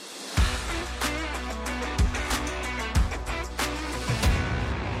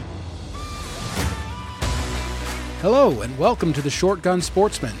Hello, and welcome to The Short Gun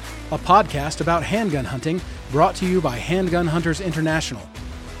Sportsman, a podcast about handgun hunting brought to you by Handgun Hunters International.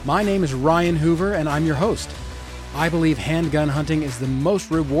 My name is Ryan Hoover, and I'm your host. I believe handgun hunting is the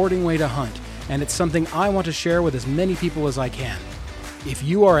most rewarding way to hunt, and it's something I want to share with as many people as I can. If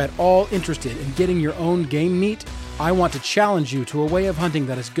you are at all interested in getting your own game meat, I want to challenge you to a way of hunting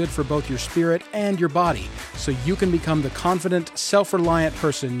that is good for both your spirit and your body, so you can become the confident, self-reliant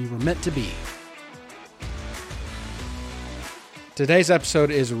person you were meant to be. Today's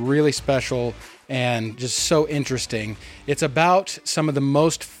episode is really special and just so interesting. It's about some of the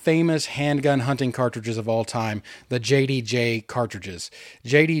most famous handgun hunting cartridges of all time, the JDJ Cartridges.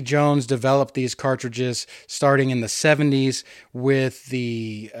 J.D. Jones developed these cartridges starting in the 70s with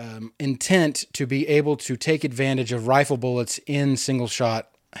the intent to be able to take advantage of rifle bullets in single-shot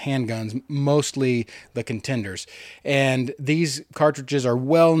handguns, mostly the contenders. And these cartridges are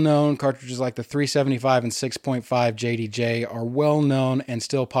well known. Cartridges like the 375 and 6.5 JDJ are well known and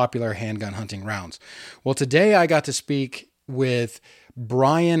still popular handgun hunting rounds. Well, today I got to speak with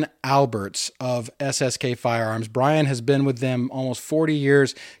Brian Alberts of SSK Firearms. Brian has been with them almost 40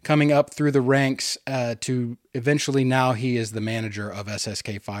 years, coming up through the ranks to eventually now he is the manager of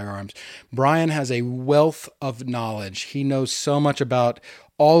SSK Firearms. Brian has a wealth of knowledge. He knows so much about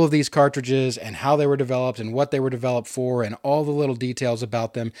all of these cartridges and how they were developed and what they were developed for and all the little details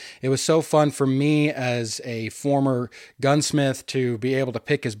about them. It was so fun for me as a former gunsmith to be able to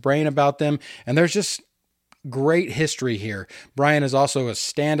pick his brain about them. And there's just great history here. Brian is also a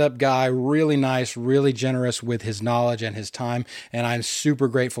stand-up guy, really nice, really generous with his knowledge and his time. And I'm super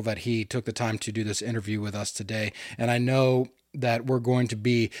grateful that he took the time to do this interview with us today. And I know that we're going to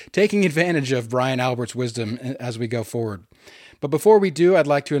be taking advantage of Brian Albert's wisdom as we go forward. But before we do, I'd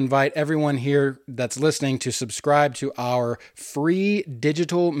like to invite everyone here that's listening to subscribe to our free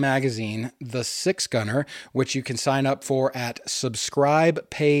digital magazine, The Six Gunner, which you can sign up for at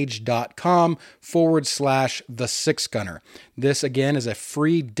subscribepage.com/The Six Gunner. This, again, is a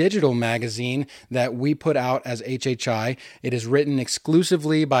free digital magazine that we put out as HHI. It is written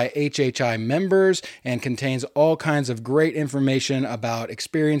exclusively by HHI members and contains all kinds of great information about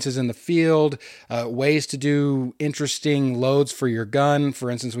experiences in the field, ways to do interesting loads for your gun. For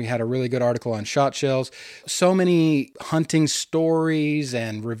instance, we had a really good article on shot shells. So many hunting stories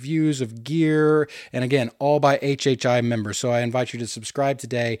and reviews of gear. And again, all by HHI members. So I invite you to subscribe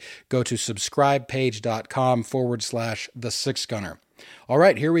today. Go to subscribepage.com/The Six Gunner. All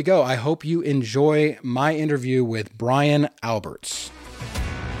right, here we go. I hope you enjoy my interview with Brian Alberts.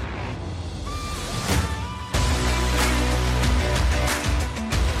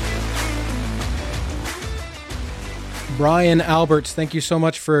 Brian Alberts, thank you so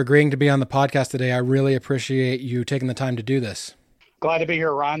much for agreeing to be on the podcast today. I really appreciate you taking the time to do this. Glad to be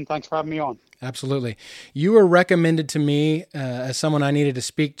here, Ryan. Thanks for having me on. Absolutely. You were recommended to me as someone I needed to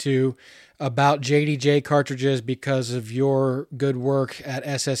speak to about JDJ cartridges because of your good work at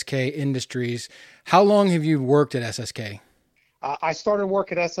SSK Industries. How long have you worked at SSK? I started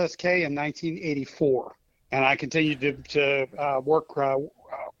work at SSK in 1984, and I continued to work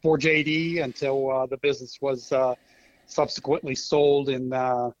for JD until the business was subsequently sold in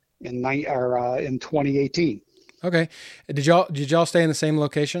 2018. Okay. Did y'all stay in the same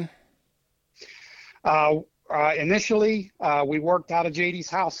location? Initially, we worked out of JD's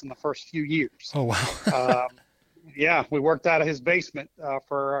house in the first few years. Oh, wow. Yeah, we worked out of his basement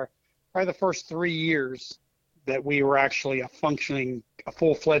for probably the first 3 years that we were actually a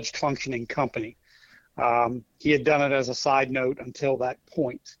full-fledged functioning company. He had done it as a side note until that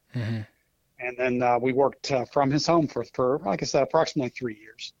point. Mm-hmm. And then we worked from his home for, like I said, approximately 3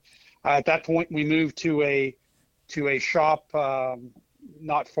 years. At that point, we moved to a shop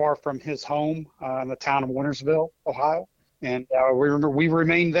not far from his home in the town of Wintersville, Ohio, and we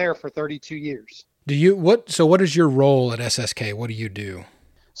remained there for 32 years. What is your role at SSK? What do you do?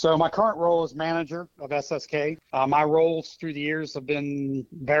 So my current role is manager of SSK. My roles through the years have been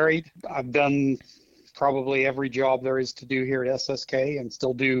varied. I've done probably every job there is to do here at SSK and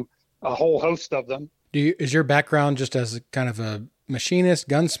still do a whole host of them. Is your background just as a kind of a machinist,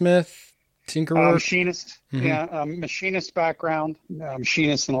 gunsmith, tinkerer? Machinist, mm-hmm. Yeah, machinist background,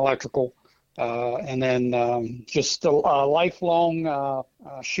 machinist and electrical, and then just a lifelong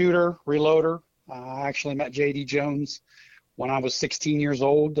shooter, reloader. I actually met J.D. Jones when I was 16 years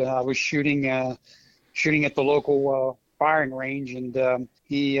old. I was shooting at the local firing range, and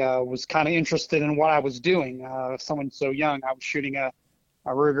he was kind of interested in what I was doing. Someone so young, I was shooting a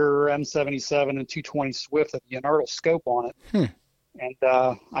Ruger M77 and 220 Swift with the inertial scope on it. And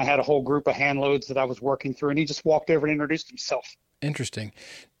I had a whole group of hand loads that I was working through, and he just walked over and introduced himself. Interesting.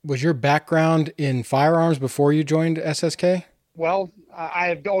 Was your background in firearms before you joined SSK? Well, I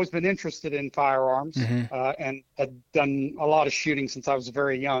have always been interested in firearms and had done a lot of shooting since I was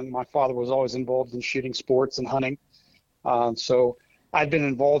very young. My father was always involved in shooting sports and hunting. So I'd been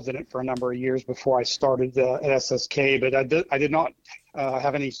involved in it for a number of years before I started at SSK, but I did not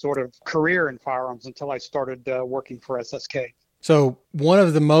have any sort of career in firearms until I started working for SSK. So one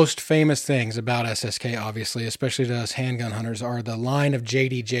of the most famous things about SSK, obviously, especially to us handgun hunters, are the line of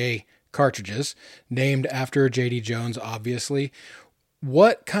JDJ cartridges, named after J.D. Jones, obviously.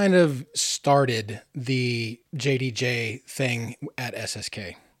 What kind of started the JDJ thing at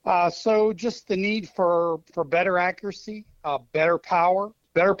SSK? So just the need for better accuracy, better power,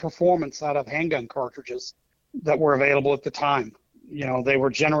 better performance out of handgun cartridges that were available at the time. You know, they were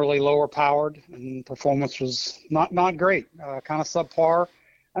generally lower powered and performance was not great, kind of subpar.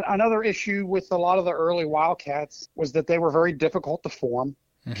 Another issue with a lot of the early wildcats was that they were very difficult to form.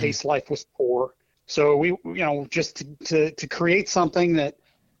 Case life was poor. So we, just to create something that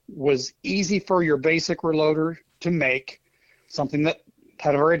was easy for your basic reloader to make, something that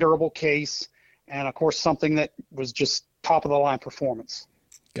had a very durable case, and of course something that was just top of the line performance.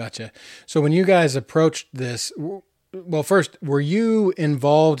 Gotcha. So when you guys approached this, well, first, were you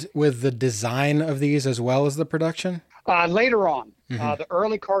involved with the design of these as well as the production? Later on, the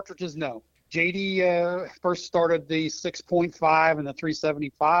early cartridges, no. JD first started the 6.5 and the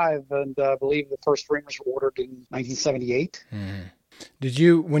 375, and I believe the first ringers were ordered in 1978. Did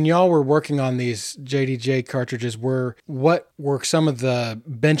you, when y'all were working on these JDJ cartridges, what were some of the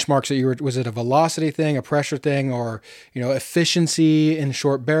benchmarks that you were, was it a velocity thing, a pressure thing, or, efficiency in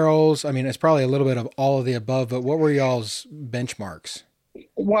short barrels? I mean, it's probably a little bit of all of the above, but what were y'all's benchmarks?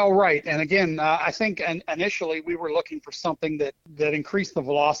 Well, right. And again, I think initially we were looking for something that increased the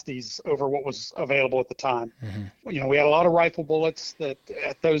velocities over what was available at the time. We had a lot of rifle bullets that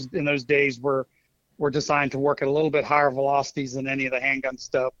in those days were designed to work at a little bit higher velocities than any of the handgun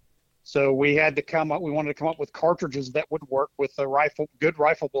stuff. So we wanted to come up with cartridges that would work with the good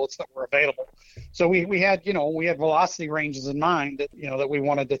rifle bullets that were available. So we had velocity ranges in mind that we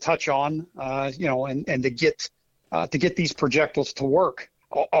wanted to touch on, and to get these projectiles to work.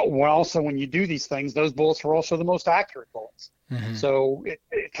 Also, when you do these things, those bullets are also the most accurate bullets. So it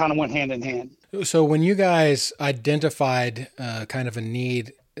kind of went hand in hand. So when you guys identified kind of a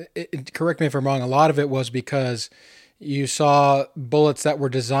need, correct me if I'm wrong, a lot of it was because you saw bullets that were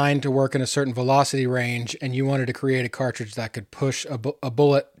designed to work in a certain velocity range, and you wanted to create a cartridge that could push a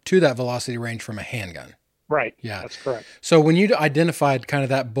bullet to that velocity range from a handgun. Right. Yeah, that's correct. So when you identified kind of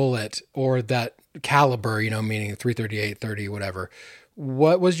that bullet or that caliber, meaning 338, 30, whatever,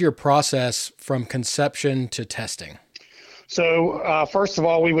 what was your process from conception to testing? So first of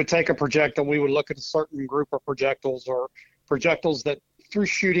all, we would take a projectile. We would look at a certain group of projectiles or projectiles that through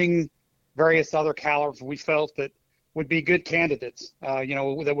shooting various other calibers we felt that would be good candidates,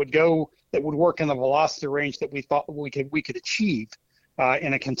 that would work in the velocity range that we thought we could achieve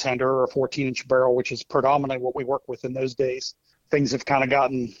in a contender or a 14-inch barrel, which is predominantly what we work with in those days. Things have kind of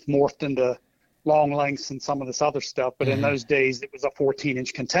gotten morphed into long lengths and some of this other stuff, but in those days it was a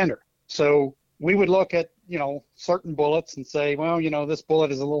 14-inch contender. So we would look at certain bullets and say, well, this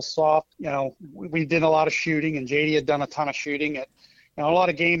bullet is a little soft. We did a lot of shooting, and JD had done a ton of shooting at a lot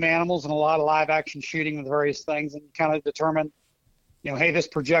of game animals and a lot of live action shooting with various things, and kind of determine, hey, this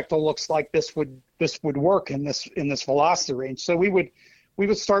projectile looks like this would work in this velocity range. So we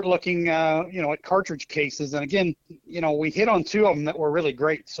would start looking at cartridge cases, and again, we hit on two of them that were really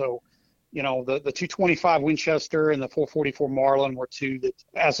great. So the 225 Winchester and the 444 Marlin were two that,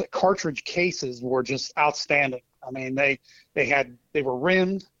 as cartridge cases, were just outstanding. I mean, they were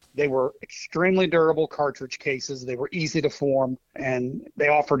rimmed. They were extremely durable cartridge cases. They were easy to form, and they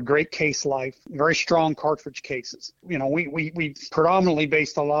offered great case life, very strong cartridge cases. We predominantly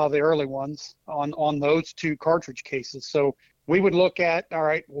based a lot of the early ones on those two cartridge cases. So we would look at, all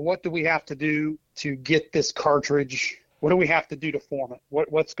right, well, what do we have to do to get this cartridge? What do we have to do to form it?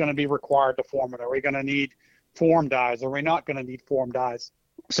 What's going to be required to form it? Are we going to need form dies? Are we not going to need form dies?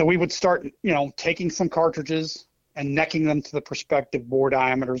 So we would start, taking some cartridges and necking them to the prospective bore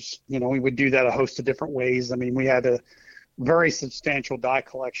diameters. We would do that a host of different ways. I mean, we had a very substantial die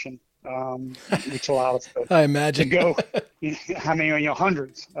collection, which allowed us to, I imagine. to go,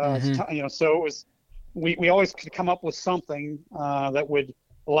 hundreds. So it was, we always could come up with something that would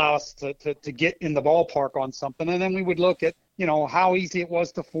allow us to get in the ballpark on something. And then we would look at, how easy it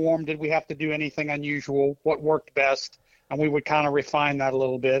was to form. Did we have to do anything unusual? What worked best? And we would kind of refine that a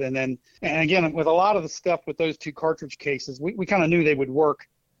little bit. And again, with a lot of the stuff with those two cartridge cases, we kind of knew they would work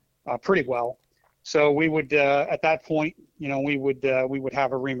pretty well. So we would, at that point, we would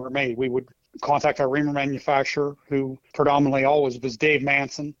have a reamer made. We would contact our reamer manufacturer, who predominantly always was Dave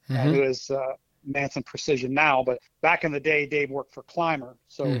Manson, who is Manson Precision now. But back in the day, Dave worked for Climber,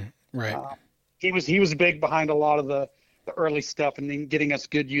 so right. He was big behind a lot of the early stuff and then getting us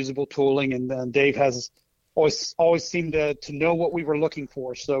good usable tooling. And Dave has always seemed to know what we were looking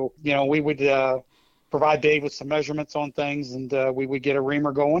for. So we would provide Dave with some measurements on things, and we would get a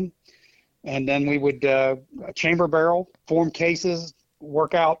reamer going. And then we would chamber barrel, form cases,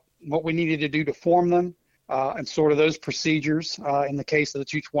 work out what we needed to do to form them, and sort of those procedures. In the case of the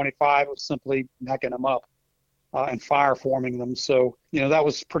 225, it was simply necking them up and fire forming them. So, that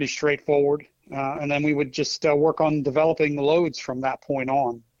was pretty straightforward. And then we would just work on developing the loads from that point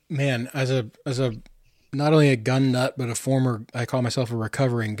on. Man, as a not only a gun nut, but I call myself a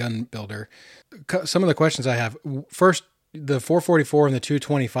recovering gun builder. Some of the questions I have, first, the 444 and the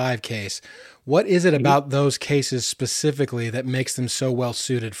 225 case, what is it about those cases specifically that makes them so well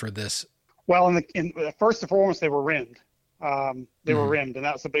suited for this? Well, first and foremost, they were rimmed. They were rimmed, and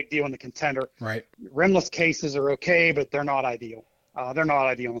that was a big deal in the Contender. Right. Rimless cases are okay, but they're not ideal. They're not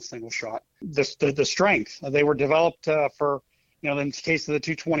ideal in a single shot. The strength, they were developed for, in the case of the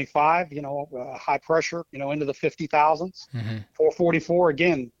 225, high pressure, into the 50,000s. 444,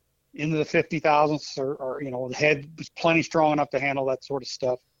 again, into the 50,000s, or the head was plenty strong enough to handle that sort of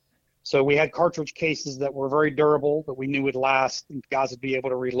stuff. So we had cartridge cases that were very durable, that we knew would last, and guys would be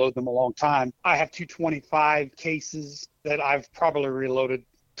able to reload them a long time. I have 225 cases that I've probably reloaded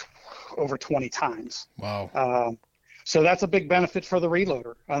over 20 times. Wow. So that's a big benefit for the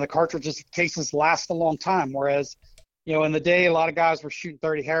reloader. The cartridges cases last a long time, whereas, in the day, a lot of guys were shooting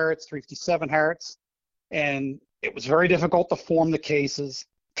 30 Harrods, 357 Harrods, and it was very difficult to form the cases.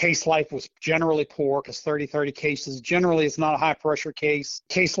 Case life was generally poor, because 30-30 cases generally is not a high pressure case.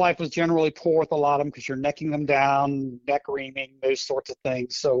 Case life was generally poor with a lot of them, because you're necking them down, neck reaming, those sorts of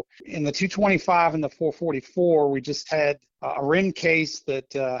things. So in the 225 and the 444, we just had a rim case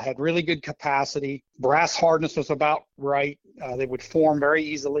that had really good capacity. Brass hardness was about right. They would form very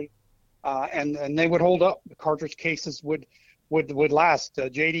easily, and they would hold up. The cartridge cases would last.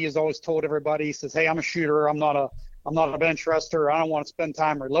 JD has always told everybody, he says, "Hey, I'm a shooter. I'm not a bench rester. I don't want to spend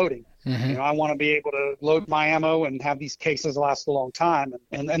time reloading. I want to be able to load my ammo and have these cases last a long time."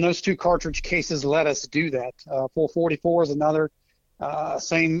 And those two cartridge cases let us do that. 444 is another,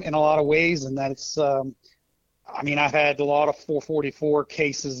 same in a lot of ways, and that it's, I've had a lot of 444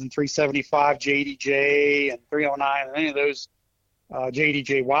 cases and 375 JDJ and 309 and any of those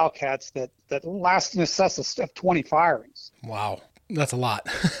JDJ Wildcats that last in excess of 20 firings. Wow. That's a lot,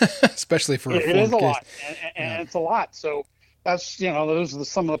 especially for it is a lot, and it's a lot. So that's those are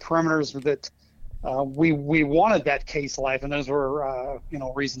some of the parameters that we wanted that case life, and those were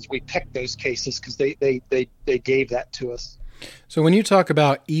reasons we picked those cases, because they gave that to us. So when you talk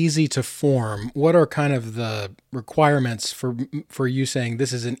about easy to form, what are kind of the requirements for you saying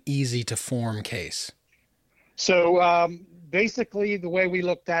this is an easy to form case? So basically, the way we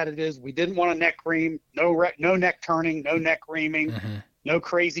looked at it is, we didn't want a neck ream, no neck turning, no neck reaming, no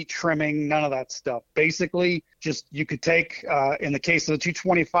crazy trimming, none of that stuff. Basically, just you could take, in the case of the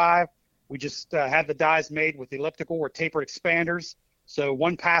 225, we just had the dies made with elliptical or tapered expanders. So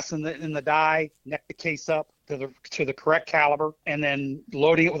one pass in the die, neck the case up to the correct caliber, and then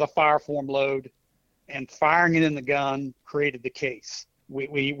loading it with a fire form load and firing it in the gun created the case.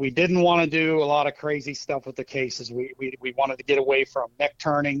 We didn't want to do a lot of crazy stuff with the cases. We wanted to get away from neck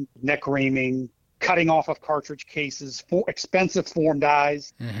turning, neck reaming, cutting off of cartridge cases, expensive form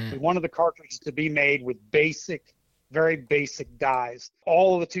dies. We wanted the cartridges to be made with very basic dies.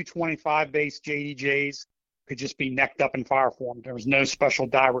 All of the 225 base JDJs could just be necked up and fire formed. There was no special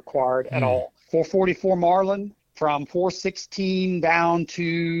die required at all. 444 Marlin, from 416 down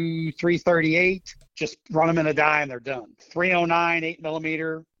to 338, just run them in a die and they're done. 309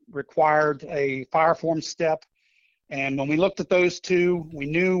 8mm required a fire form step, and when we looked at those two, we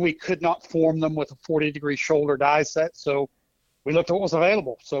knew we could not form them with a 40-degree shoulder die set, so we looked at what was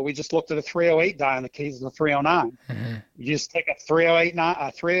available. So we just looked at a 308 die in the case of the 309. You just take a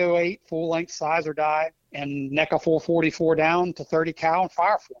 308 full-length sizer die and neck a 444 down to 30 cal and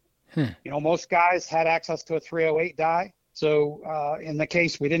fire form. Most guys had access to a 308 die, so in the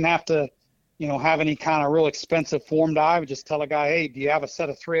case we didn't have to have any kind of real expensive form die. We just tell a guy, "Hey, do you have a set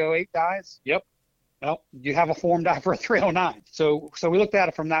of 308 dies?" "Yep." "Well, you have a form die for a 309. So we looked at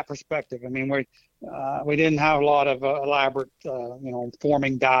it from that perspective. We didn't have a lot of elaborate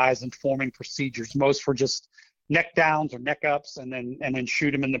forming dies and forming procedures. Most were just neck downs or neck ups, and then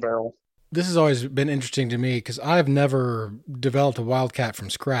shoot them in the barrel. This has always been interesting to me, because I've never developed a Wildcat from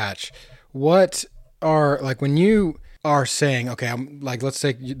scratch. What are like when you are saying, okay, I'm like, let's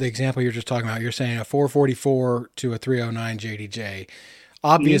take the example you're just talking about. You're saying a 444 to a 309 JDJ.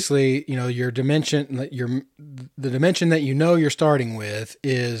 Obviously, you know, the dimension that you know you're starting with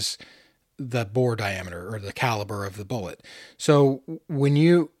is the bore diameter or the caliber of the bullet. So when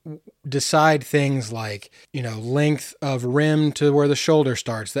you decide things like, you know, length of rim to where the shoulder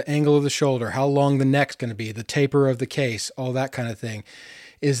starts, the angle of the shoulder, how long the neck's going to be, the taper of the case, all that kind of thing,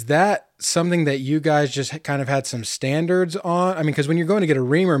 is that something that you guys just kind of had some standards on? I mean, because when you're going to get a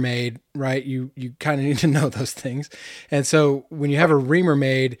reamer made, right, you kind of need to know those things. And so when you have a reamer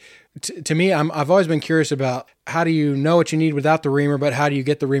made, to me, I've always been curious about how do you know what you need without the reamer, but how do you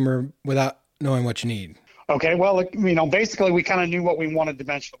get the reamer without knowing what you need? Okay, well, you know, basically we kind of knew what we wanted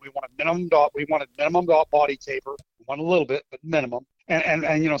dimensionally. We wanted minimum dot body taper. We wanted a little bit, but minimum.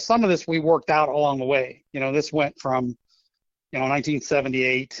 And you know, some of this we worked out along the way. You know, this went from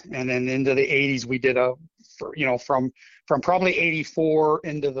 1978, and then into the 80s, we did from probably 84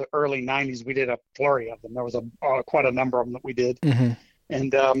 into the early 90s, we did a flurry of them. There was quite a number of them that we did. Mm-hmm.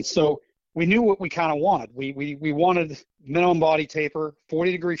 And so we knew what we kind of wanted. We wanted minimum body taper,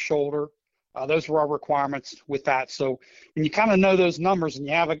 40-degree shoulder. Those were our requirements with that. So when you kind of know those numbers and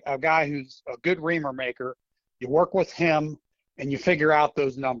you have a guy who's a good reamer maker, you work with him and you figure out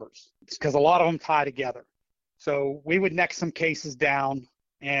those numbers because a lot of them tie together. So we would neck some cases down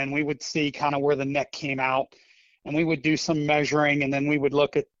and we would see kind of where the neck came out, and we would do some measuring, and then we would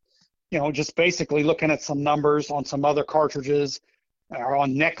look at, you know, just basically looking at some numbers on some other cartridges or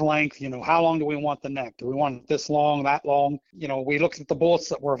on neck length. You know, how long do we want the neck? Do we want it this long, that long? You know, we looked at the bullets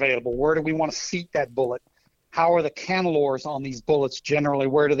that were available. Where do we want to seat that bullet? How are the cantilores on these bullets generally?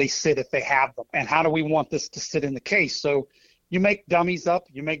 Where do they sit if they have them? And how do we want this to sit in the case? So you make dummies up,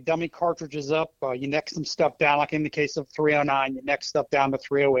 you make dummy cartridges up, you neck some stuff down, like in the case of 309, you neck stuff down to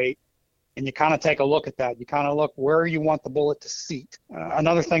 308, and you kind of take a look at that. You kind of look where you want the bullet to seat.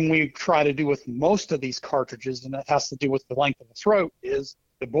 Another thing we try to do with most of these cartridges, and that has to do with the length of the throat, is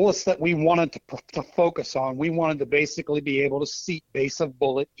the bullets that we wanted to focus on, we wanted to basically be able to seat base of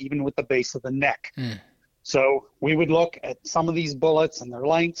bullet even with the base of the neck. So we would look at some of these bullets and their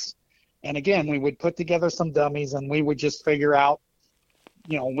lengths. And again, we would put together some dummies and we would just figure out,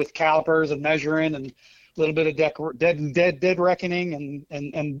 you know, with calipers and measuring and a little bit of dead reckoning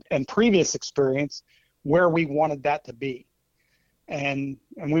and previous experience where we wanted that to be. And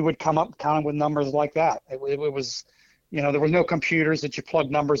we would come up kind of with numbers like that. It was, you know, there were no computers that you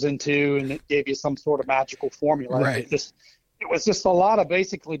plug numbers into and it gave you some sort of magical formula. Right. It was just a lot of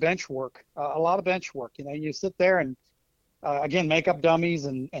basically bench work, You know, you sit there and, again, make up dummies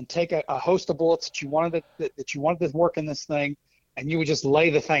and take a host of bullets that you wanted to work in this thing, and you would just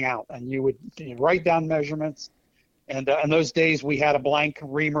lay the thing out, and you write down measurements. And in those days, we had a blank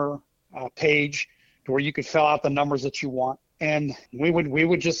reamer page to where you could fill out the numbers that you want, and we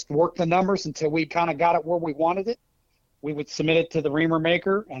would just work the numbers until we kind of got it where we wanted it. We would submit it to the reamer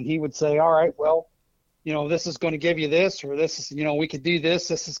maker, and he would say, "All right, well, you know, this is going to give you this, or this is, you know, we could do this.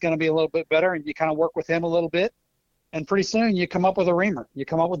 This is going to be a little bit better," and you kind of work with him a little bit. And pretty soon you come up with a reamer. You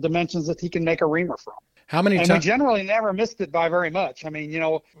come up with dimensions that he can make a reamer from. How many times? And we generally never missed it by very much. I mean, you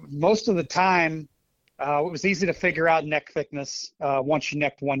know, most of the time it was easy to figure out neck thickness. Once you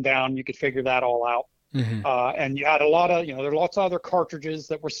necked one down, you could figure that all out. Mm-hmm. And you had a lot of, you know, there are lots of other cartridges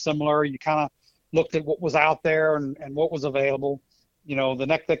that were similar. You kind of looked at what was out there and what was available. You know, the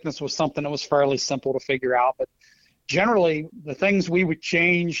neck thickness was something that was fairly simple to figure out. But generally, the things we would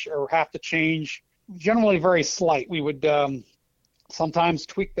change or have to change, generally very slight. We would sometimes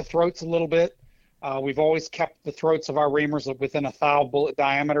tweak the throats a little bit. We've always kept the throats of our reamers within a thou bullet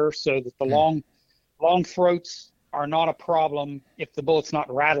diameter so that the long throats are not a problem if the bullet's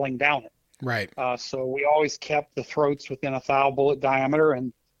not rattling down it. Right. So we always kept the throats within a thou bullet diameter.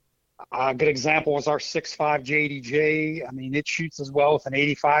 And a good example was our 6.5 JDJ. I mean, it shoots as well with an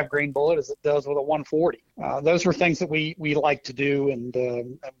 85 grain bullet as it does with a 140. Those were things that we like to do,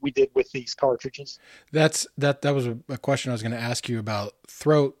 and we did with these cartridges. That was a question I was going to ask you about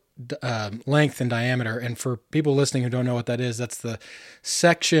throat length and diameter. And for people listening who don't know what that is, that's the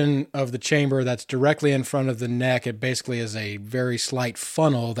section of the chamber that's directly in front of the neck. It basically is a very slight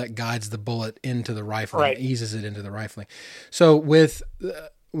funnel that guides the bullet into the rifle, right, and eases it into the rifling. So with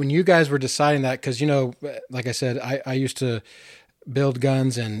when you guys were deciding that, because, you know, like I said, I used to build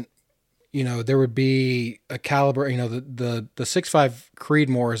guns, and, you know, there would be a caliber, you know, the 6.5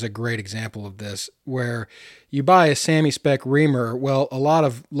 Creedmoor is a great example of this, where you buy a Sammy spec reamer. Well, a lot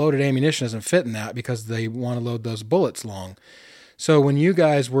of loaded ammunition doesn't fit in that because they want to load those bullets long. So when you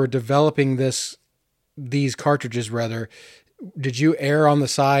guys were developing these cartridges, rather, Did you err on the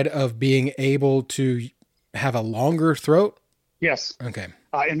side of being able to have a longer throat? Yes. Okay.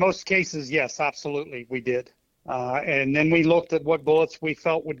 In most cases, yes, absolutely, we did. And then we looked at what bullets we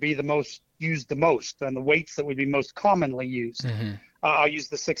felt would be used the most, and the weights that would be most commonly used. Mm-hmm. I'll use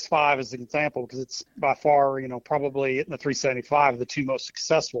the 6.5 as an example because it's by far, probably in the 375 the two most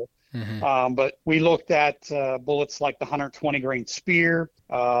successful. Mm-hmm. But we looked at bullets like the 120 grain spear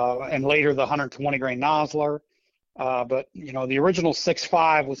and later the 120 grain Nosler. But the original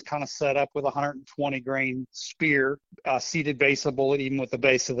 6.5 was kind of set up with a 120 grain spear, seated base of bullet, even with the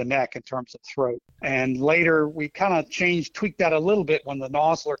base of the neck in terms of throat. And later we kind of tweaked that a little bit when the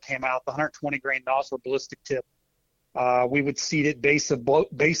Nosler came out, the 120 grain Nosler ballistic tip. We would seat it base of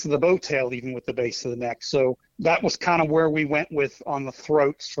the bow tail, even with the base of the neck. So that was kind of where we went with on the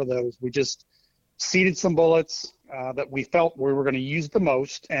throats for those. We just seated some bullets that we felt we were going to use the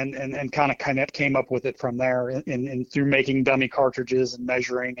most, and kind of came up with it from there, and through making dummy cartridges and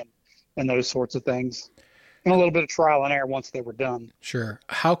measuring and those sorts of things, and a little bit of trial and error once they were done. Sure.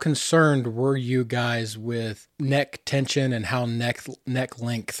 How concerned were you guys with neck tension and how neck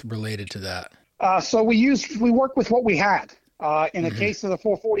length related to that? So we worked with what we had. In the case of the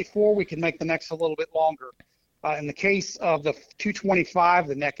 444, we can make the necks a little bit longer. In the case of the 225,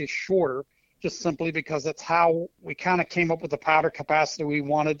 the neck is shorter, just simply because that's how we kind of came up with the powder capacity we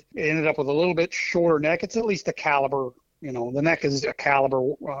wanted. It ended up with a little bit shorter neck. It's at least a caliber, the neck is a caliber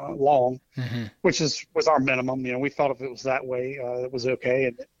long, which was our minimum. We felt if it was that way, it was okay.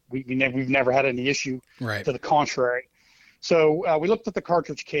 And we've never had any issue to the contrary. So we looked at the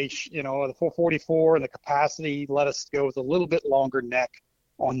cartridge case, the 444, and the capacity let us go with a little bit longer neck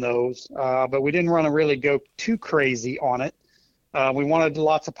on those. But we didn't want to really go too crazy on it. We wanted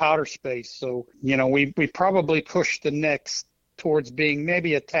lots of powder space. So, we probably pushed the necks towards being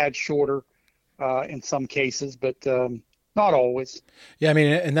maybe a tad shorter in some cases, but not always. Yeah, I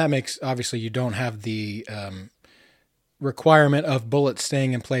mean, and that makes, obviously, you don't have the requirement of bullets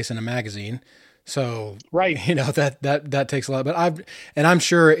staying in place in a magazine. So, right. That takes a lot, but I'm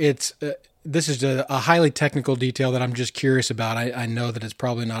sure it's, this is a highly technical detail that I'm just curious about. I know that it's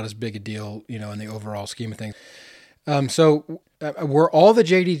probably not as big a deal, in the overall scheme of things. So were all the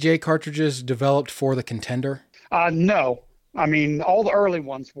JDJ cartridges developed for the Contender? No. I mean, all the early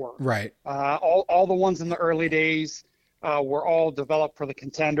ones were. Right. All the ones in the early days were all developed for the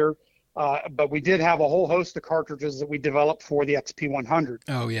Contender. But we did have a whole host of cartridges that we developed for the XP100.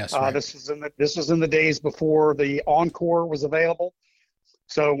 Oh, yes. Right. This was in the days before the Encore was available.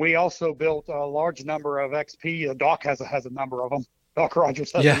 So we also built a large number of XP. Doc has a number of them. Doc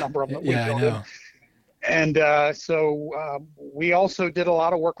Rogers has a number of them. Yeah, I know. And so we also did a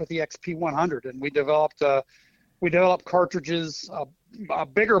lot of work with the XP100, and we developed cartridges,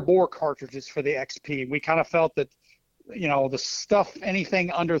 bigger bore cartridges for the XP. We kind of felt that, the stuff,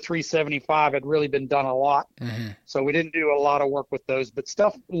 anything under 375 had really been done a lot. So we didn't do a lot of work with those, but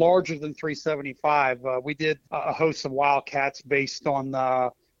stuff larger than 375, we did a host of wildcats based on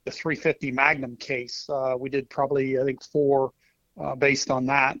the 350 Magnum case. We did probably, I think, 4 based on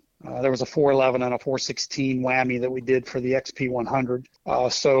that. There was a 411 and a 416 whammy that we did for the XP100.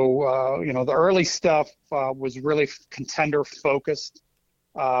 The early stuff was really Contender focused,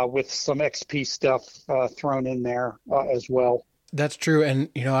 with some XP stuff thrown in there as well. That's true. And,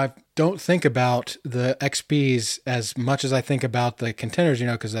 I don't think about the XPs as much as I think about the Contenders,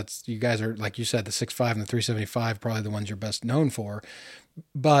 because that's, you guys are, like you said, the 6.5 and the 375, probably the ones you're best known for.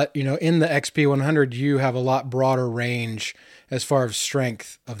 But, in the XP100, you have a lot broader range as far as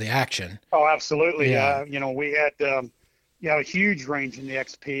strength of the action. Oh, absolutely. Yeah. We had a huge range in the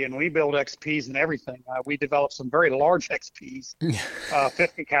XP, and we build XPs and everything. We developed some very large XPs,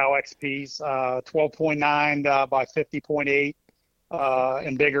 50 cal XPs, 12.9 by 50.8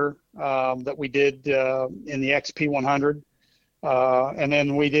 and bigger that we did in the XP100. And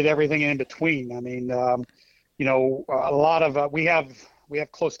then we did everything in between. I mean, a lot of we have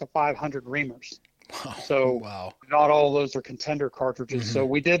close to 500 reamers. So wow. Not all of those are Contender cartridges. So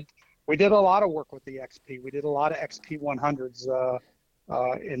we did a lot of work with the XP. We did a lot of XP 100s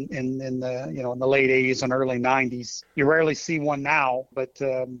in the late 80s and early 90s. You rarely see one now, but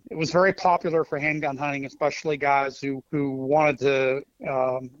it was very popular for handgun hunting, especially guys who wanted to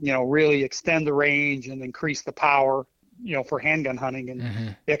really extend the range and increase the power, for handgun hunting.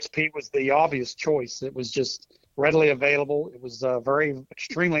 And the XP was the obvious choice. It was just readily available. It was a very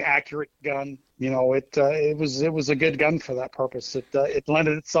extremely accurate gun. It was a good gun for that purpose. It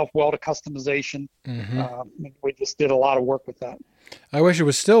lended itself well to customization. We just did a lot of work with that. I wish it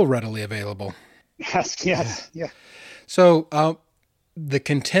was still readily available. Yes, yeah. So the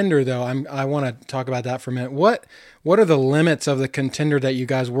contender, though, I want to talk about that for a minute. What are the limits of the contender that you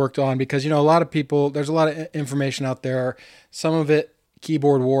guys worked on? Because, a lot of people, there's a lot of information out there, some of it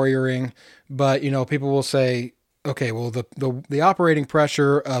keyboard warrioring, but, people will say, okay, well, the operating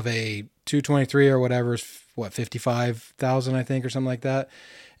pressure of a 223 or whatever is 55,000, I think, or something like that.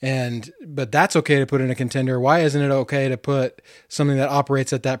 But that's okay to put in a contender. Why isn't it okay to put something that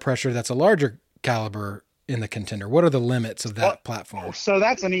operates at that pressure that's a larger caliber in the contender? What are the limits of that platform? So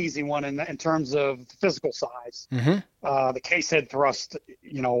that's an easy one in terms of physical size. Mm-hmm. The case head thrust,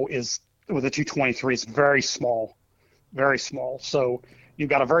 is with a 223 is very small, very small. So you've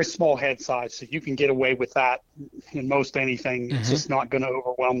got a very small head size, so you can get away with that in most anything. Mm-hmm. It's just not going to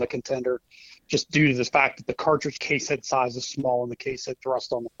overwhelm the contender, just due to the fact that the cartridge case head size is small and the case head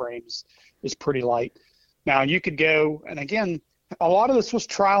thrust on the frames is pretty light. Now you could go, and again, a lot of this was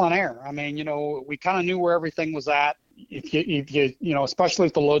trial and error. I mean, we kind of knew where everything was at. If you especially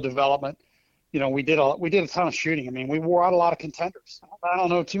with the low development, we did a ton of shooting. I mean, we wore out a lot of contenders. I don't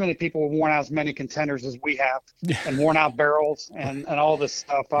know too many people have worn out as many contenders as we have, and worn out barrels and all this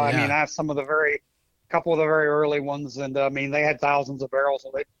stuff. I mean, I have couple of the very early ones, and I mean, they had thousands of barrels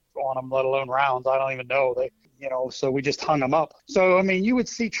on them, let alone rounds. I don't even know. So we just hung them up. So I mean, you would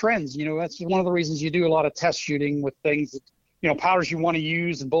see trends. That's one of the reasons you do a lot of test shooting with things that, powders you want to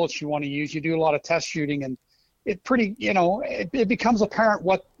use and bullets you want to use. You do a lot of test shooting, and it pretty, it becomes apparent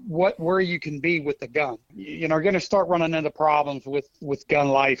where you can be with the gun. You're going to start running into problems with gun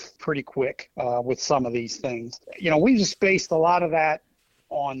life pretty quick with some of these things. We just based a lot of that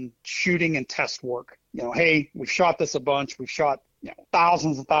on shooting and test work. Hey, we've shot this a bunch. We've shot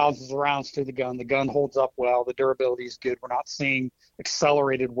thousands and thousands of rounds through the gun. The gun holds up well. The durability is good. We're not seeing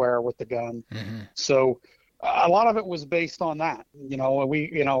accelerated wear with the gun. Mm-hmm. So a lot of it was based on that.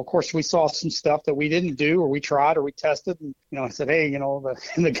 Of course, we saw some stuff that we didn't do, or we tried, or we tested, and I said, hey,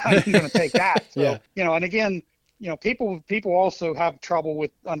 the gun isn't going to take that. So, and again, people also have trouble with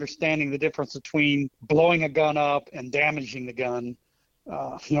understanding the difference between blowing a gun up and damaging the gun.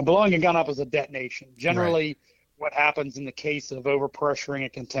 Blowing a gun up is a detonation. Generally, right. What happens in the case of overpressuring a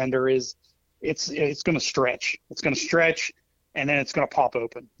contender is it's going to stretch. It's going to stretch, and then it's going to pop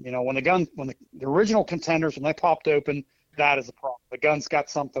open. When the original contenders, when they popped open, that is a problem. The gun's got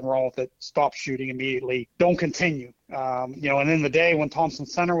something wrong with it. Stop shooting immediately. Don't continue. And in the day when Thompson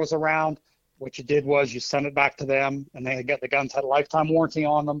Center was around, what you did was you sent it back to them, and the guns had a lifetime warranty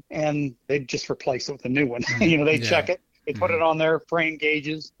on them, and they'd just replace it with a new one. They'd check it. They put it on their frame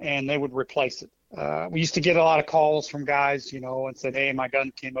gauges, and they would replace it. We used to get a lot of calls from guys, and said, hey, my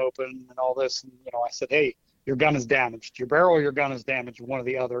gun came open and all this. And, I said, hey, your gun is damaged. Your barrel or your gun is damaged, one or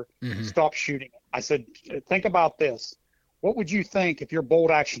the other. Mm-hmm. Stop shooting it. I said, think about this. What would you think if your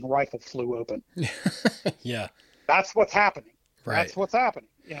bolt action rifle flew open? Yeah. That's what's happening. Right. That's what's happening.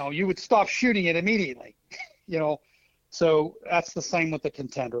 You would stop shooting it immediately. So that's the same with the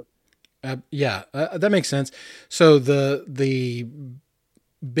contender. That makes sense. So the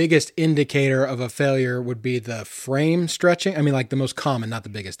biggest indicator of a failure would be the frame stretching. I mean, like the most common, not the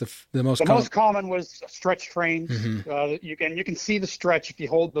biggest. The most common was stretched frames. Mm-hmm. You can see the stretch if you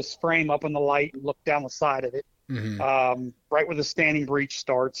hold this frame up in the light and look down the side of it. Mm-hmm. Right where the standing breech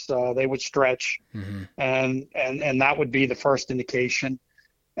starts, they would stretch, mm-hmm. and that would be the first indication.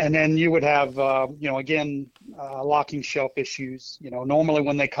 And then you would have, locking shelf issues. Normally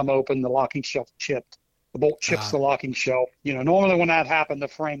when they come open, the locking shelf chipped. The bolt chips the locking shelf. Normally when that happened, the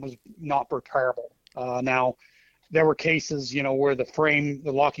frame was not repairable. Now, there were cases, where the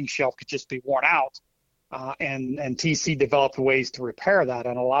locking shelf could just be worn out, and TC developed ways to repair that.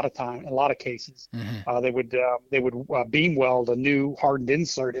 And a lot of cases, mm-hmm. They would beam weld a new hardened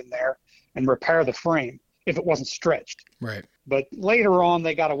insert in there and repair the frame if it wasn't stretched. Right. But later on,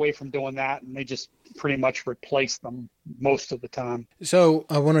 they got away from doing that, and they just pretty much replaced them most of the time. So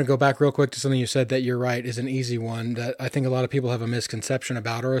I want to go back real quick to something you said that you're right is an easy one that I think a lot of people have a misconception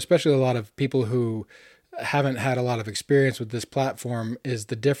about, or especially a lot of people who haven't had a lot of experience with this platform, is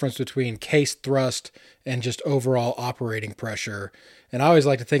the difference between case thrust and just overall operating pressure. And I always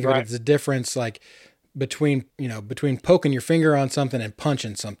like to think of it as a difference like between poking your finger on something and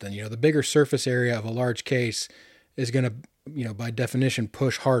punching something. The bigger surface area of a large case is going to, by definition,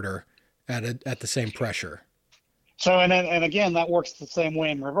 push harder at the same pressure. So, and again, that works the same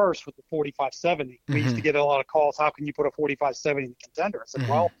way in reverse with the 4570. We mm-hmm. used to get a lot of calls, how can you put a 4570 in the contender? I said,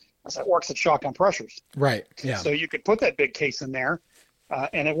 mm-hmm. Well, it works at shotgun pressures. Right, yeah. So you could put that big case in there,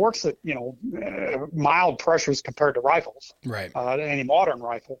 And it works at, mild pressures compared to rifles, Right. Any modern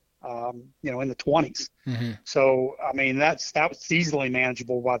rifle, in the 20s. Mm-hmm. So, I mean, that was easily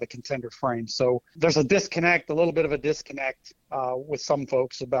manageable by the Contender frame. So there's a little bit of a disconnect with some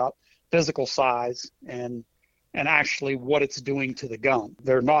folks about physical size and actually what it's doing to the gun.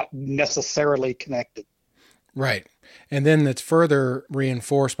 They're not necessarily connected. Right. And then it's further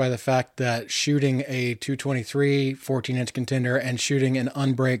reinforced by the fact that shooting a 223 14-inch Contender and shooting an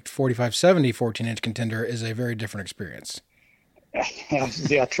unbraked 4570 14-inch Contender is a very different experience.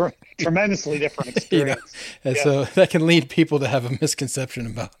 Yeah, tremendously different experience. And so that can lead people to have a misconception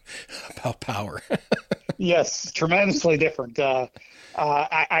about power. Yes, tremendously different.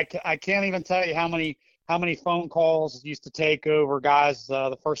 I can't even tell you how many phone calls used to take over guys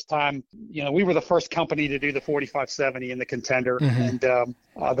the first time. We were the first company to do the 4570 in the Contender, and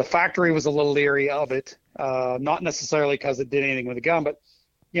the factory was a little leery of it, not necessarily because it did anything with the gun, but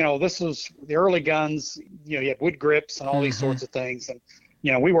this was the early guns. You had wood grips and all these sorts of things, and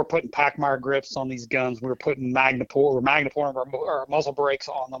we were putting Pachmayr grips on these guns. We were putting Magnapore or muzzle brakes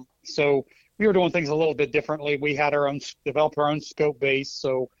on them. So we were doing things a little bit differently. We had developed our own scope base,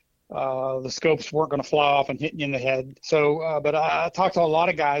 so the scopes weren't going to fly off and hit you in the head. So, but I talked to a lot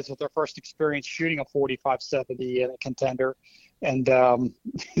of guys with their first experience shooting a 4570 and a Contender, and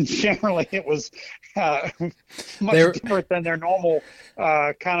generally it was much different than their normal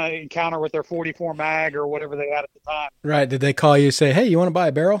kind of encounter with their 44 mag or whatever they had at the time. Right. Did they call you and say, hey, you want to buy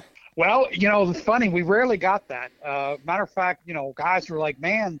a barrel? Well, it's funny. We rarely got that. Matter of fact, guys were like,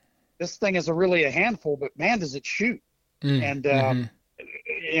 man, this thing is really a handful, but man, does it shoot. And,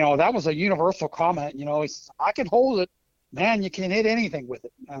 that was a universal comment. He says, I can hold it. Man, you can't hit anything with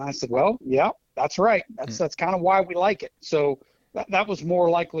it. And I said, well, yeah, that's right. That's kind of why we like it. So that was more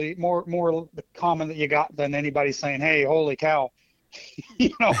the comment that you got than anybody saying, hey, holy cow, I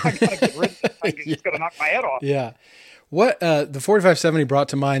got to get rid of this thing. It's going to knock my head off. Yeah. What the 4570 brought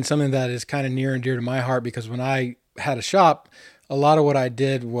to mind, something that is kind of near and dear to my heart, because when I had a shop, a lot of what I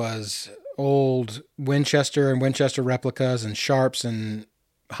did was old Winchester and Winchester replicas and sharps and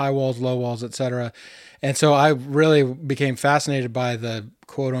high walls, low walls, etc. And so I really became fascinated by the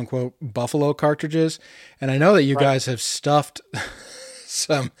quote unquote Buffalo cartridges. And I know that you guys have stuffed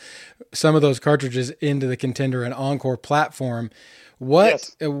some of those cartridges into the Contender and Encore platform.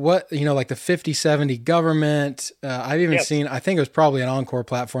 What, like the 5070 Government, I've even seen, I think it was probably an Encore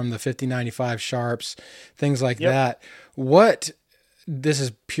platform, the 5095 Sharps, things like that. This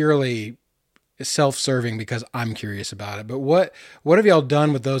is purely self-serving because I'm curious about it, but what have y'all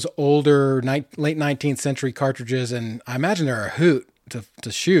done with those older late 19th century cartridges? And I imagine they're a hoot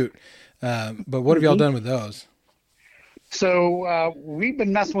to shoot, but what have y'all done with those? So we've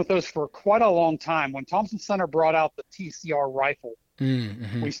been messing with those for quite a long time. When Thompson Center brought out the TCR rifle,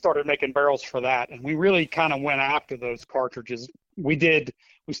 we started making barrels for that, and we really kind of went after those cartridges. We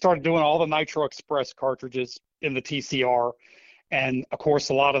started doing all the Nitro Express cartridges in the TCR. And, of course,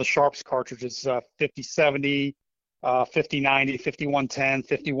 a lot of the Sharps cartridges, 5070, 5090, 5110,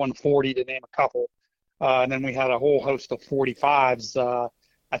 5140, to name a couple. And then we had a whole host of 45s.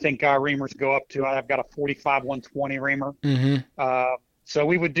 I think reamers go up to, I've got a 45 120 reamer. So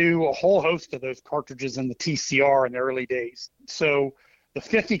we would do a whole host of those cartridges in the TCR in the early days. So the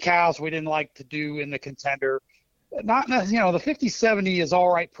 50 cals we didn't like to do in the Contender. The 5070 is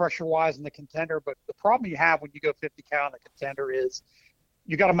all right pressure-wise in the Contender, but the problem you have when you go 50 cal in the Contender is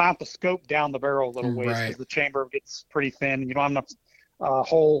you got to mount the scope down the barrel a little ways because the chamber gets pretty thin and you don't have enough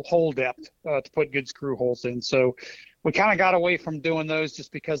hole depth to put good screw holes in. So we kind of got away from doing those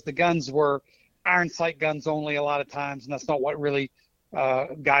just because the guns were iron sight guns only a lot of times, and that's not what really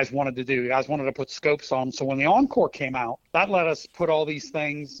guys wanted to do. Guys wanted to put scopes on them. So when the Encore came out, that let us put all these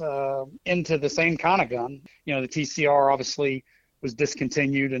things into the same kind of gun. The TCR obviously was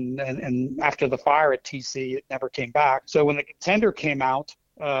discontinued, and after the fire at TC, it never came back. So when the Contender came out,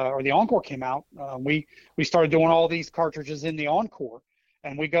 or the Encore came out, we started doing all these cartridges in the Encore.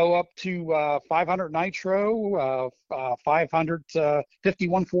 And we go up to 500 Nitro, 500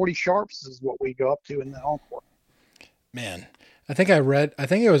 5140 Sharps is what we go up to in the Encore. Man, I think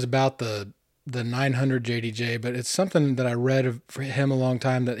it was about the 900 JDJ, but it's something that I read for him a long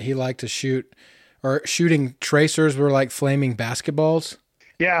time that he liked to shoot, or shooting tracers were like flaming basketballs.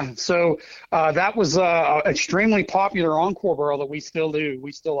 Yeah, so that was an extremely popular Encore barrel that we still do.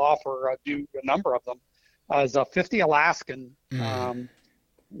 We still offer, do a number of them. Is a 50 Alaskan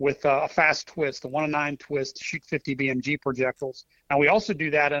with a fast twist, a 1-9 twist to shoot 50 BMG projectiles. And we also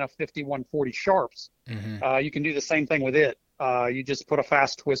do that in a 5140 Sharps. You can do the same thing with it. You just put a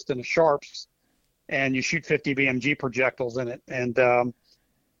fast twist in the Sharps and you shoot 50 BMG projectiles in it. And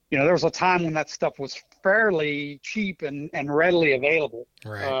there was a time when that stuff was fairly cheap and readily available.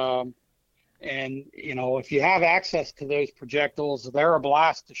 Right. And, if you have access to those projectiles, they're a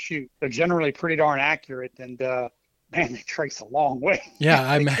blast to shoot. They're generally pretty darn accurate, and man, they trace a long way.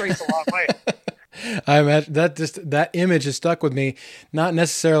 Yeah, They trace a long way. I imagine that image has stuck with me, not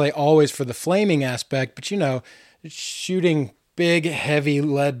necessarily always for the flaming aspect, but shooting big, heavy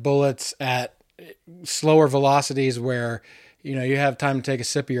lead bullets at slower velocities where you have time to take a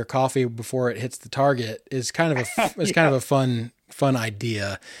sip of your coffee before it hits the target is kind of kind of a fun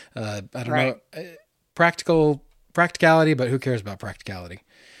idea. I don't know, practicality, but who cares about practicality?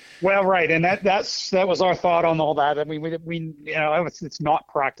 Well, right, and that was our thought on all that. I mean, it's not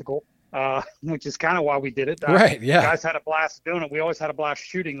practical, which is kind of why we did it. Right, yeah. Guys had a blast doing it. We always had a blast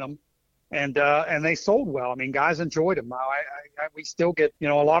shooting them, and they sold well. I mean, guys enjoyed them. We still get a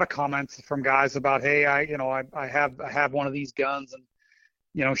lot of comments from guys about, hey, I have one of these guns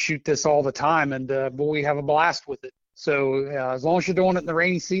and shoot this all the time, and boy, we have a blast with it. So as long as you're doing it in the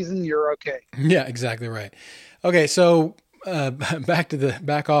rainy season, you're okay. Yeah, exactly right. Okay, so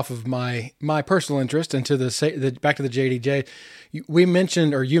back off of my personal interest into back to the JDJ. You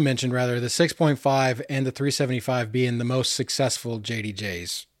mentioned the 6.5 and the 375 being the most successful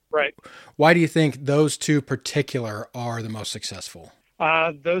JDJs. Right. Why do you think those two particular are the most successful?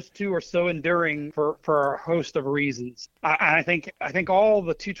 Those two are so enduring for a host of reasons. I think all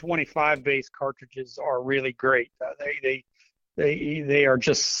the 225 based cartridges are really great. They are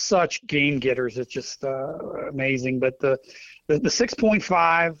just such game getters. It's just amazing. But the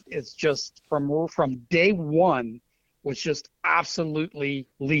 6.5 is just from day one was just absolutely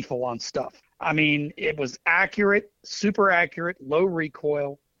lethal on stuff. I mean, it was accurate, super accurate, low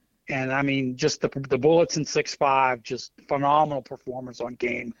recoil. And I mean, just the bullets in 6.5, just phenomenal performance on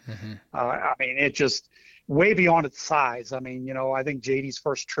game. Mm-hmm. I mean, it just way beyond its size. I mean, I think JD's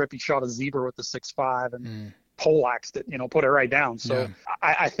first trip, he shot a zebra with the 6.5 and poleaxed it, put it right down. So yeah.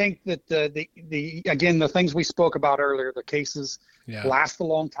 I think that the things we spoke about earlier, the cases last a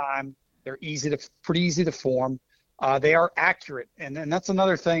long time. They're pretty easy to form. They are accurate. And that's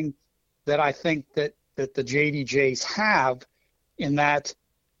another thing that I think that the JDJs have, in that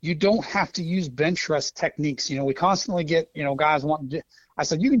you don't have to use bench rest techniques. We constantly get, guys wanting to. I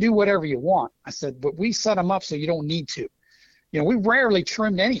said, you can do whatever you want. I said, but we set them up so you don't need to. We rarely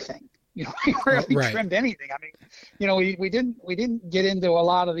trimmed anything. We rarely trimmed anything. I mean, we didn't get into a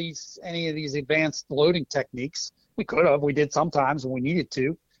lot of any of these advanced loading techniques. We could have. We did sometimes when we needed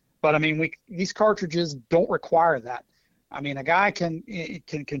to. But I mean, these cartridges don't require that. I mean, a guy can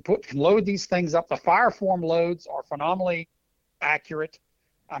load these things up. The Fireform loads are phenomenally accurate.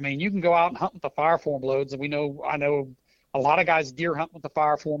 I mean, you can go out and hunt with the Fireform loads, and I know a lot of guys deer hunt with the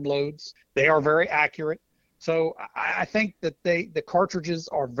Fireform loads. They are very accurate. So I think that the cartridges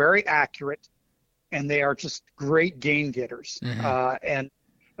are very accurate, and they are just great game getters.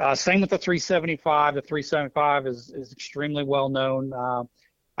 Mm-hmm. Same with the 375. The 375 is extremely well known.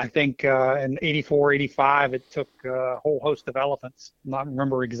 I think in 84, 85, it took a whole host of elephants. I don't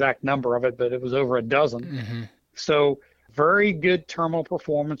remember the exact number of it, but it was over a dozen. Mm-hmm. So very good terminal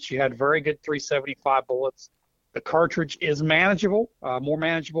performance. You had very good 375 bullets. The cartridge is manageable, more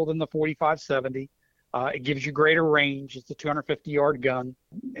manageable than the 4570. It gives you greater range. It's a 250-yard gun,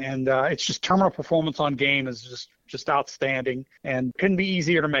 and it's just terminal performance on game is just outstanding, and couldn't be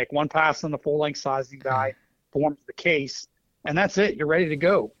easier to make. One pass on the full-length sizing die forms the case, and that's it. You're ready to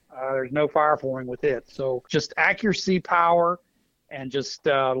go. There's no fireforming with it. So just accuracy, power, and just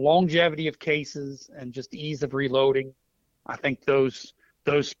longevity of cases, and just ease of reloading. I think those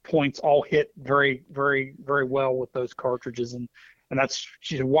points all hit very, very, very well with those cartridges, and that's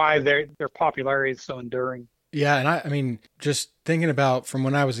why their popularity is so enduring. Yeah, and I mean, just thinking about from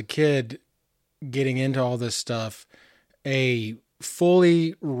when I was a kid, getting into all this stuff, a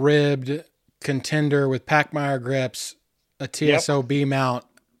fully ribbed Contender with Packmeyer grips, a TSO B mount,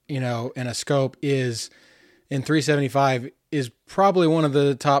 and a scope in 375 is probably one of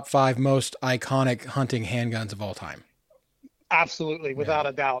the top 5 most iconic hunting handguns of all time. Absolutely, without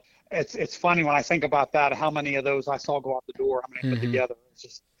a doubt. It's funny when I think about that, how many of those I saw go out the door, how many put together.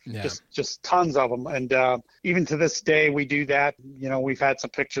 It's just tons of them. And even to this day, we do that. We've had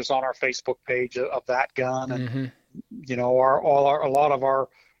some pictures on our Facebook page of that gun, and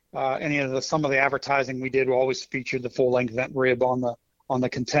some of the advertising we did always featured the full length vent rib on the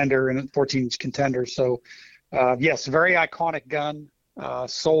Contender and 14-inch Contender. So yes, very iconic gun.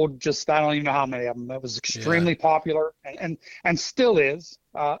 Sold just, I don't even know how many of them. It was extremely popular and still is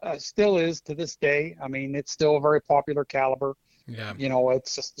to this day. I mean, it's still a very popular caliber. Yeah.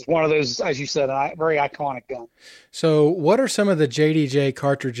 It's one of those, as you said, a very iconic gun. So what are some of the JDJ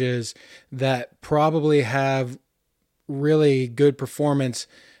cartridges that probably have really good performance,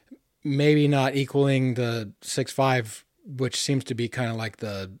 maybe not equaling the 6.5, which seems to be kind of like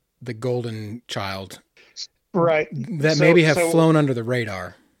the golden child, Right. that maybe have flown under the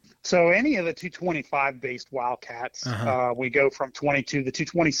radar? So any of the 225 based Wildcats, we go from 22, the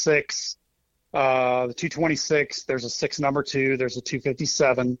 226, the 226, there's a 6 number 2, there's a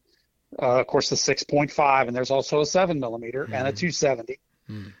 257, of course the 6.5, and there's also a 7mm and a 270.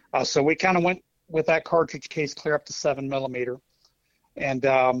 So we kind of went with that cartridge case clear up to 7mm. And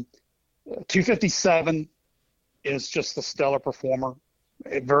 257 is just a stellar performer.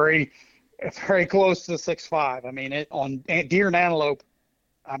 Very close to the 6.5. I mean, it on deer and antelope,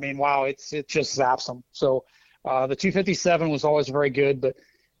 I mean, wow, it just zaps them. So the 257 was always very good, but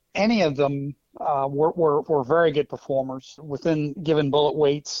any of them were very good performers within given bullet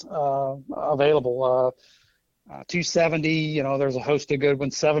weights available. 270, there's a host of good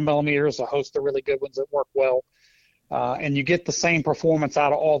ones. 7mm, a host of really good ones that work well. And you get the same performance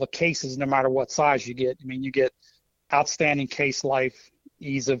out of all the cases, no matter what size you get. I mean, you get outstanding case life,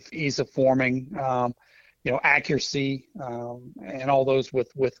 ease of forming, accuracy, and all those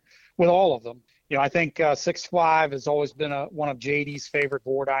with all of them. I think 6.5 has always been one of JD's favorite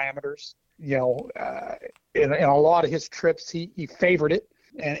bore diameters. In a lot of his trips, he favored it,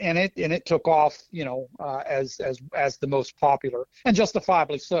 and it took off. As the most popular, and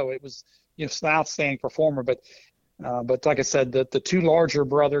justifiably so. It was an outstanding performer, but like I said, the two larger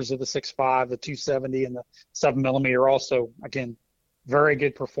brothers of the 6.5, the 270 and the 7mm, also again very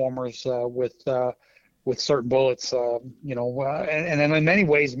good performers with certain bullets. And in many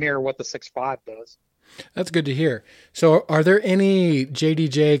ways mirror what the 6.5 does. That's good to hear. So are there any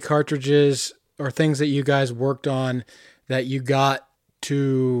JDJ cartridges or things that you guys worked on that you got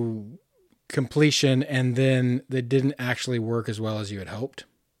to completion and then they didn't actually work as well as you had hoped?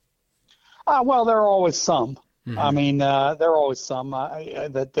 Well, there are always some. I mean, there are always some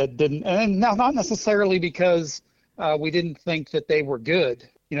that didn't, and not necessarily because we didn't think that they were good.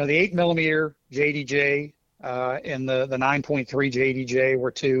 The 8mm JDJ and the 9.3 JDJ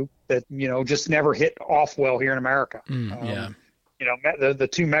were two that just never hit off well here in America. The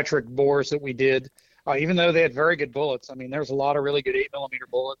two metric bores that we did, even though they had very good bullets. I mean, there's a lot of really good 8mm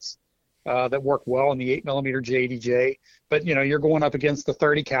bullets that work well in the 8mm JDJ, but you're going up against the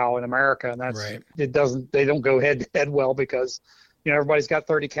 30 cal in America, and that's right. They don't go head to head well because everybody's got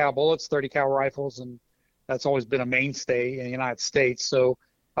 30 cal bullets, 30 cal rifles, and that's always been a mainstay in the United States. So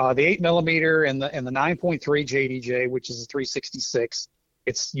the 8mm and the 9.3 JDJ, which is a 366,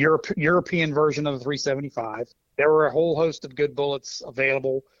 it's European version of the 375. There were a whole host of good bullets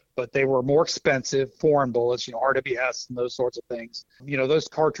available, but they were more expensive foreign bullets, RWS and those sorts of things. Those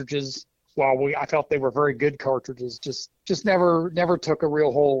cartridges, while I felt they were very good cartridges, just never took a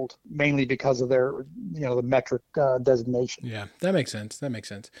real hold, mainly because of their, the metric designation. Yeah, that makes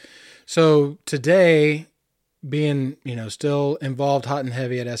sense. So today, being, still involved hot and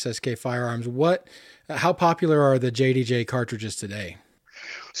heavy at SSK Firearms, how popular are the JDJ cartridges today?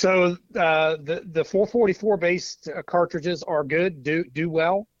 So the 444 based cartridges are good, do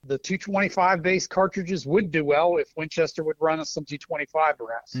well. The 225 based cartridges would do well if Winchester would run us some 225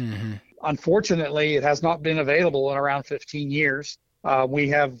 brass. Unfortunately, it has not been available in around 15 years. We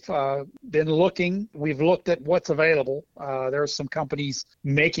have been looking. We've looked at what's available. There are some companies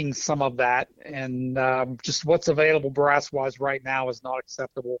making some of that, and just what's available brass-wise right now is not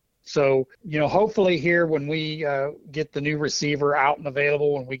acceptable. So, hopefully here when we get the new receiver out and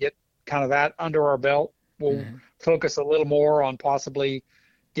available and we get kind of that under our belt, we'll focus a little more on possibly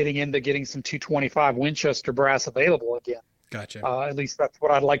getting some 225 Winchester brass available again. Gotcha. At least that's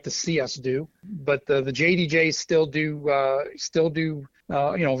what I'd like to see us do. But the JDJs still do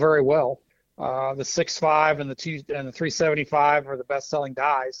very well. The 6.5 and the 375 are the best selling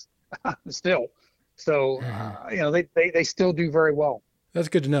dies still. So they still do very well. That's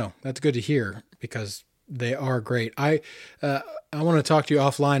good to know. That's good to hear because they are great. I want to talk to you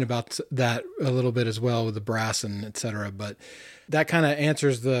offline about that a little bit as well with the brass and et cetera. But that kind of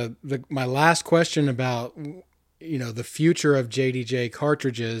answers my last question about the future of JDJ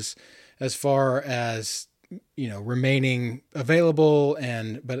cartridges as far as remaining available.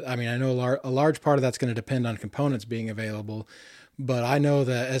 But I mean, I know a large part of that's going to depend on components being available. But I know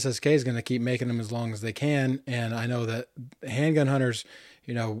that SSK is going to keep making them as long as they can, and I know that handgun hunters,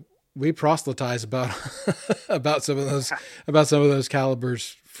 we proselytize about about some of those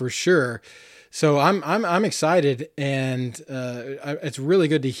calibers for sure. So I'm excited, and it's really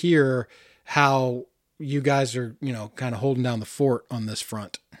good to hear how you guys are, kind of holding down the fort on this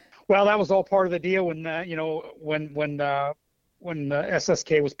front? Well, that was all part of the deal when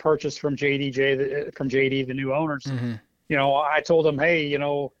SSK was purchased from JDJ, from JD, the new owners. Mm-hmm. I told them, hey,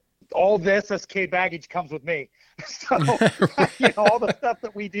 all the SSK baggage comes with me. So, all the stuff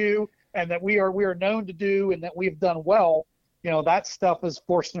that we do and that we are known to do and that we've done well, that stuff is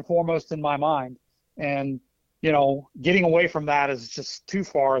first and foremost in my mind. And, getting away from that is just too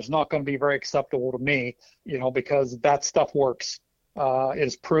far. Is not going to be very acceptable to me, because that stuff works.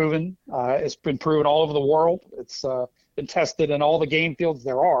 It's proven. It's been proven all over the world. It's been tested in all the game fields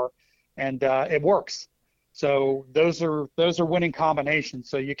there are, and it works. So those are winning combinations.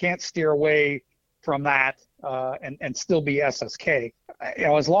 So you can't steer away from that and still be SSK.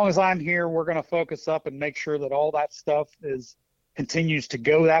 As long as I'm here, we're going to focus up and make sure that all that stuff continues to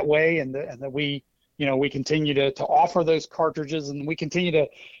go that way, and that we continue to offer those cartridges, and we continue to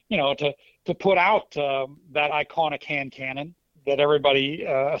put out that iconic hand cannon that everybody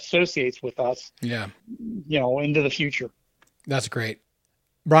associates with us. Yeah. Into the future. That's great.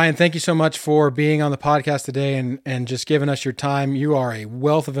 Brian, thank you so much for being on the podcast today and just giving us your time. You are a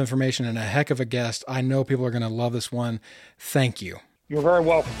wealth of information and a heck of a guest. I know people are going to love this one. Thank you. You're very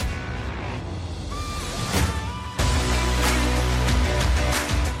welcome.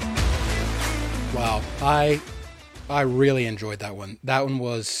 Wow. I really enjoyed that one. That one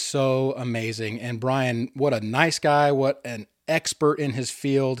was so amazing. And Brian, what a nice guy, what an expert in his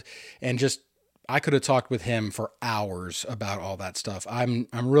field, and just I could have talked with him for hours about all that stuff. I'm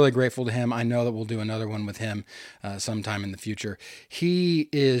really grateful to him. I know that we'll do another one with him sometime in the future. He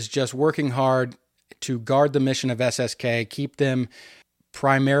is just working hard to guard the mission of SSK, keep them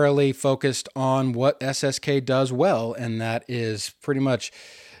primarily focused on what SSK does well, and that is pretty much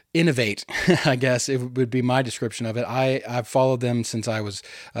innovate, I guess it would be my description of it. I've followed them since I was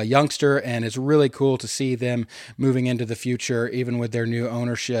a youngster, and it's really cool to see them moving into the future, even with their new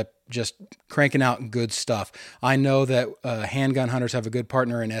ownership, just cranking out good stuff. I know that handgun hunters have a good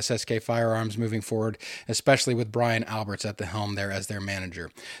partner in SSK Firearms moving forward, especially with Brian Alberts at the helm there as their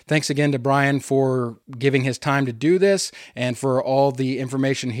manager. Thanks again to Brian for giving his time to do this and for all the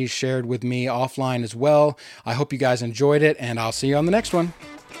information he's shared with me offline as well. I hope you guys enjoyed it, and I'll see you on the next one.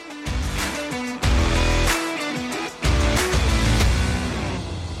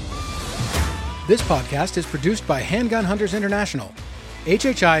 This podcast is produced by Handgun Hunters International.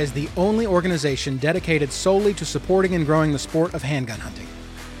 HHI is the only organization dedicated solely to supporting and growing the sport of handgun hunting.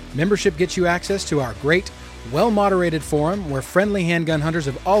 Membership gets you access to our great, well-moderated forum where friendly handgun hunters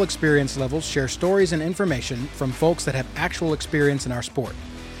of all experience levels share stories and information from folks that have actual experience in our sport.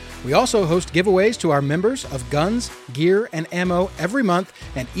 We also host giveaways to our members of guns, gear, and ammo every month,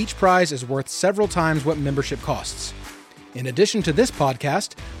 and each prize is worth several times what membership costs. In addition to this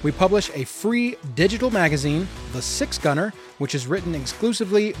podcast, we publish a free digital magazine, The Six Gunner, which is written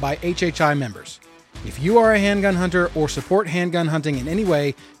exclusively by HHI members. If you are a handgun hunter or support handgun hunting in any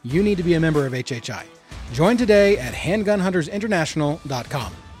way, you need to be a member of HHI. Join today at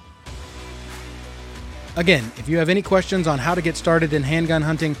handgunhuntersinternational.com. Again, if you have any questions on how to get started in handgun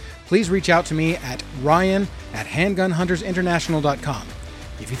hunting, please reach out to me at ryan@handgunhuntersinternational.com.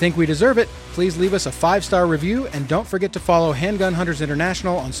 If you think we deserve it, please leave us a 5-star review, and don't forget to follow Handgun Hunters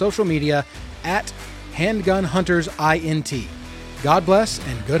International on social media at Handgun Hunters INT. God bless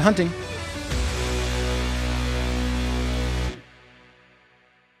and good hunting.